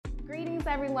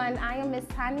Greetings everyone, I am Ms.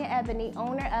 Tanya Ebony,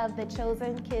 owner of the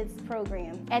Chosen Kids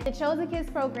Program. At the Chosen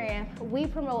Kids Program, we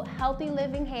promote healthy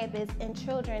living habits in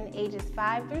children ages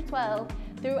 5 through 12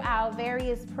 through our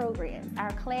various programs.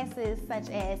 Our classes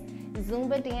such as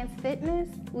Zumba Dance Fitness,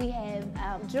 we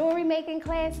have jewelry making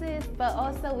classes, but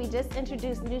also we just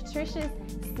introduced nutritious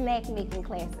snack making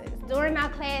classes. During our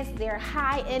class, they're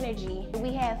high energy.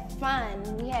 We have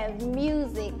fun, we have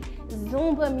music,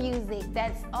 Zumba music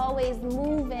that's always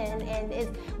moving,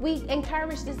 and we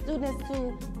encourage the students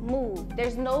to move.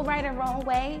 There's no right or wrong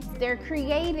way. They're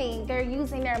creating, they're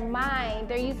using their mind,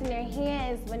 they're using their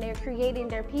hands when they're creating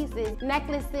their pieces.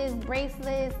 Necklaces,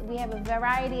 bracelets, we have a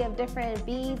variety of different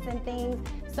beads and things.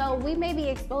 So we may be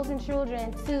exposing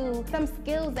children to some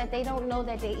skills that they don't know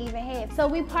that they even have. So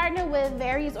we partner with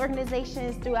various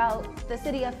organizations throughout the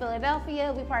city of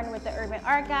Philadelphia. We partner with the Urban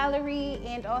Art Gallery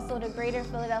and also the Greater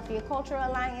Philadelphia Cultural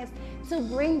Alliance to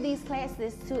bring these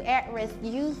classes to at-risk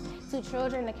youth, to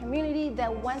children in the community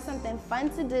that want something fun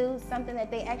to do, something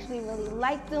that they actually really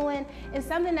like doing, and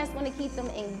something that's going to keep them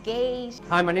engaged.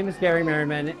 Hi, my name is Gary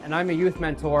Merriman, and I'm a youth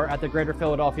mentor at the Greater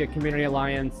Philadelphia Community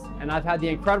Alliance, and I've had the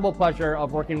incredible pleasure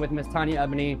of working with Ms. Tanya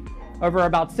Ebony over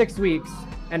about 6 weeks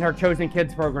in her Chosen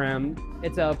Kids program.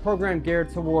 It's a program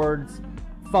geared towards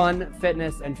fun,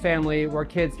 fitness, and family, where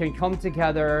kids can come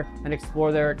together and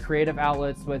explore their creative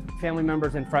outlets with family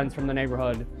members and friends from the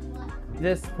neighborhood.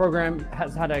 This program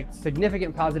has had a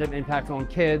significant positive impact on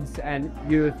kids and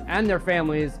youth and their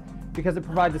families because it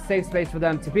provides a safe space for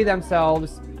them to be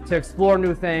themselves, to explore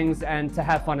new things, and to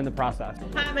have fun in the process.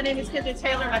 Hi, my name is Kendra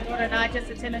Taylor. My daughter and I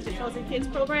just attended the Chosen Kids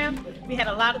program. We had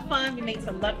a lot of fun. We made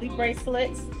some lovely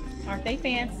bracelets. Aren't they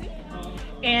fancy?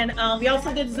 And we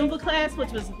also did a Zumba class,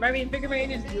 which was very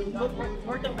invigorating.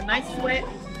 Worked up a nice sweat.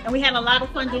 And we had a lot of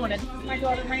fun doing it. This is my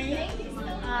daughter, Rain.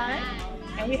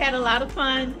 And we had a lot of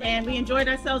fun, and we enjoyed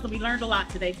ourselves, and we learned a lot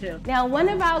today, too. Now, one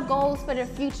of our goals for the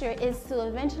future is to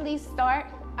eventually start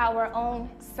our own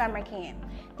summer camp.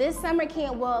 This summer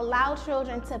camp will allow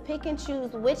children to pick and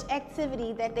choose which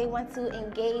activity that they want to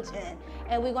engage in.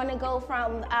 And we're going to go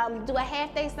from do a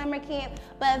half-day summer camp,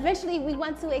 but eventually we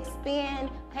want to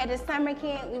expand, have a summer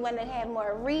camp, we want to have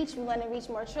more reach, we want to reach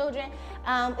more children,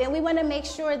 and we want to make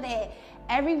sure that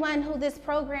everyone who this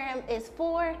program is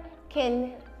for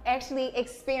can actually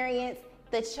experience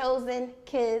the Chosen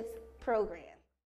Kids program.